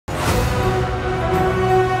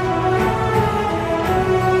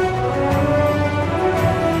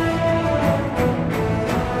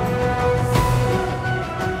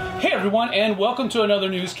everyone, and welcome to another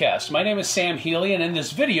newscast. My name is Sam Healey, and in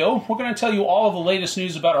this video, we're going to tell you all of the latest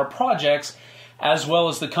news about our projects, as well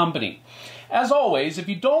as the company. As always, if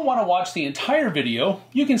you don't want to watch the entire video,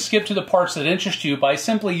 you can skip to the parts that interest you by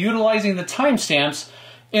simply utilizing the timestamps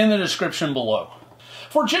in the description below.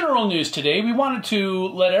 For general news today, we wanted to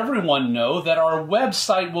let everyone know that our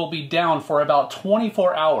website will be down for about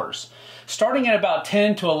 24 hours, starting at about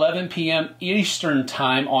 10 to 11 p.m. Eastern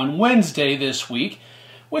Time on Wednesday this week,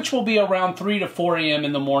 which will be around 3 to 4 a.m.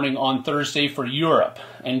 in the morning on Thursday for Europe,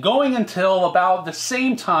 and going until about the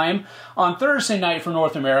same time on Thursday night for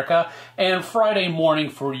North America and Friday morning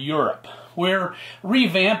for Europe. We're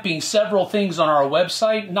revamping several things on our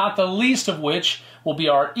website, not the least of which will be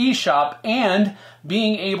our eShop and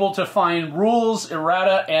being able to find rules,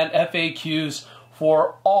 errata, and FAQs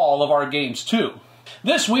for all of our games too.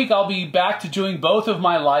 This week I'll be back to doing both of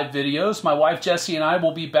my live videos. My wife Jessie and I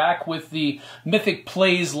will be back with the Mythic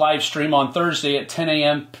Plays live stream on Thursday at 10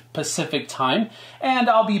 a.m. Pacific time, and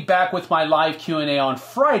I'll be back with my live Q&A on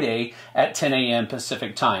Friday at 10 a.m.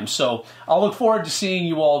 Pacific time. So I'll look forward to seeing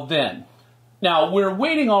you all then. Now, we're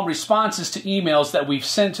waiting on responses to emails that we've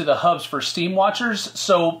sent to the hubs for Steam Watchers,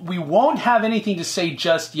 so we won't have anything to say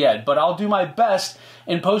just yet, but I'll do my best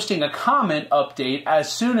in posting a comment update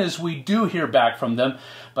as soon as we do hear back from them.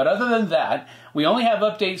 But other than that, we only have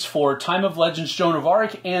updates for Time of Legends Joan of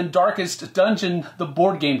Arc and Darkest Dungeon, the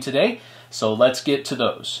board game today, so let's get to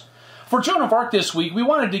those. For Joan of Arc this week, we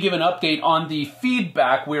wanted to give an update on the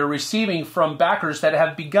feedback we're receiving from backers that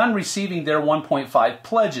have begun receiving their 1.5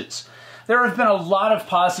 pledges. There have been a lot of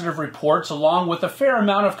positive reports along with a fair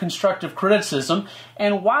amount of constructive criticism,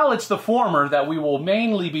 and while it's the former that we will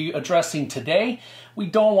mainly be addressing today, we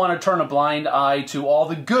don't want to turn a blind eye to all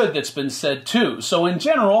the good that's been said too. So in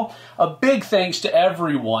general, a big thanks to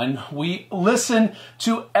everyone. We listen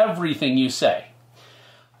to everything you say.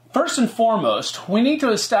 First and foremost, we need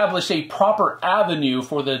to establish a proper avenue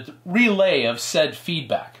for the relay of said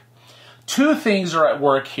feedback. Two things are at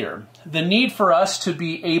work here. The need for us to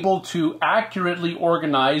be able to accurately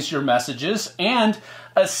organize your messages and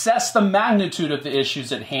assess the magnitude of the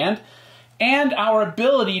issues at hand, and our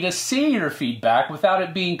ability to see your feedback without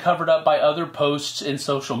it being covered up by other posts in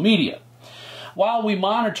social media. While we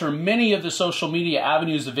monitor many of the social media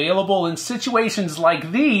avenues available, in situations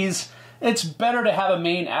like these, it's better to have a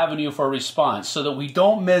main avenue for response so that we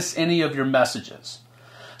don't miss any of your messages.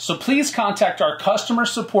 So please contact our customer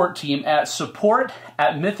support team at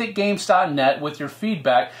support@mythicgames.net with your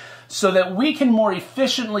feedback so that we can more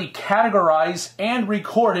efficiently categorize and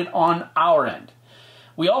record it on our end.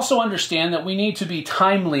 We also understand that we need to be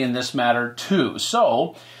timely in this matter too,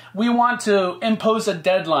 so we want to impose a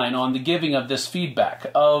deadline on the giving of this feedback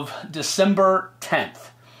of December 10th.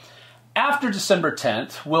 After December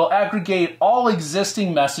 10th, we'll aggregate all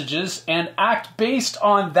existing messages and act based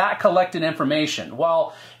on that collected information,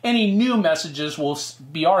 while any new messages will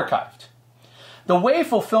be archived. The way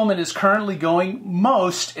fulfillment is currently going,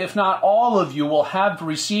 most, if not all of you, will have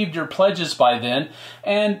received your pledges by then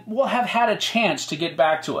and will have had a chance to get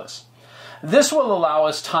back to us. This will allow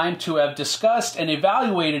us time to have discussed and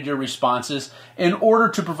evaluated your responses in order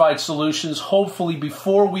to provide solutions, hopefully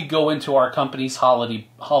before we go into our company's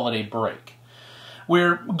holiday break.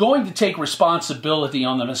 We're going to take responsibility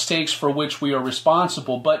on the mistakes for which we are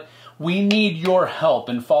responsible, but we need your help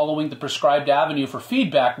in following the prescribed avenue for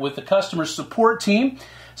feedback with the customer support team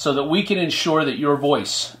so that we can ensure that your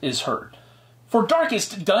voice is heard. For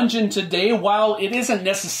Darkest Dungeon today, while it isn't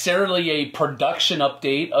necessarily a production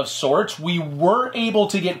update of sorts, we were able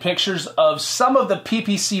to get pictures of some of the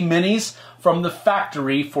PPC minis from the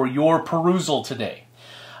factory for your perusal today.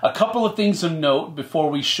 A couple of things of note before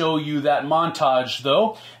we show you that montage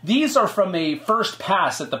though. These are from a first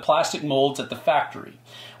pass at the plastic molds at the factory.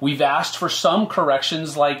 We've asked for some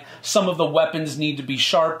corrections, like some of the weapons need to be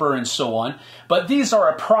sharper and so on, but these are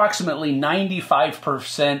approximately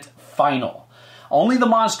 95% final. Only the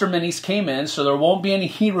monster minis came in, so there won't be any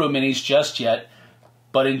hero minis just yet,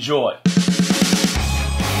 but enjoy.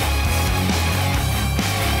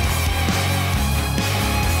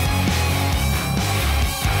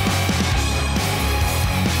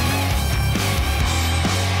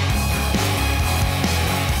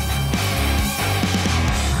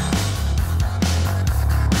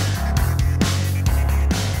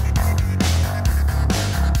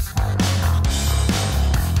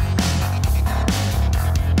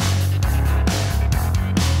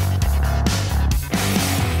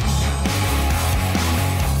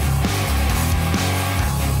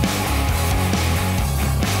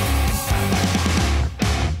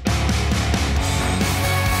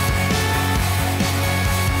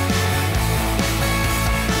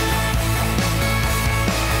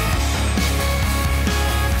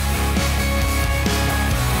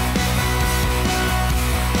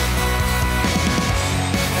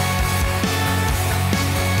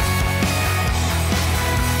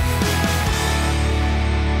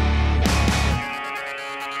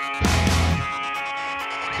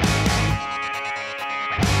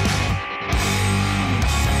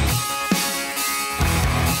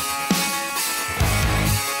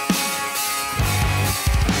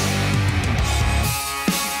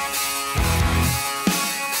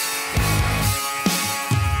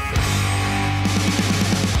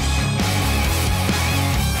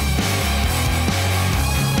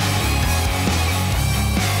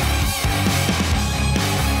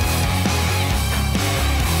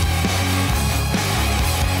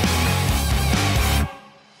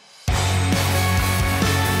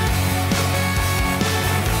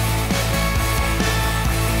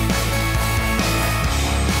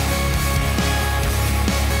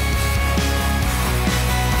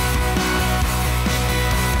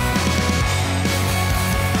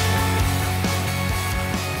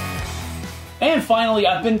 And finally,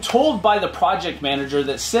 I've been told by the project manager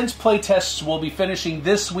that since playtests will be finishing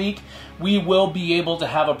this week, we will be able to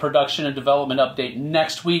have a production and development update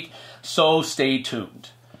next week, so stay tuned.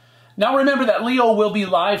 Now remember that Leo will be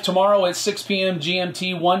live tomorrow at 6 p.m.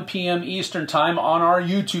 GMT, 1 p.m. Eastern Time on our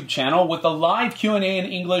YouTube channel with a live Q&A in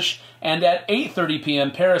English, and at 8:30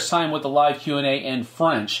 p.m. Paris time with a live Q&A in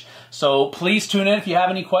French. So please tune in if you have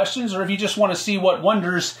any questions or if you just want to see what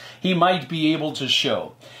wonders he might be able to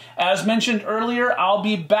show. As mentioned earlier, I'll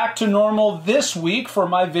be back to normal this week for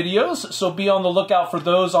my videos, so be on the lookout for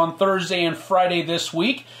those on Thursday and Friday this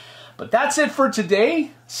week. But that's it for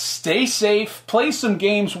today. Stay safe, play some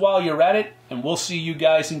games while you're at it, and we'll see you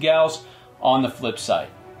guys and gals on the flip side.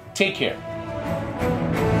 Take care.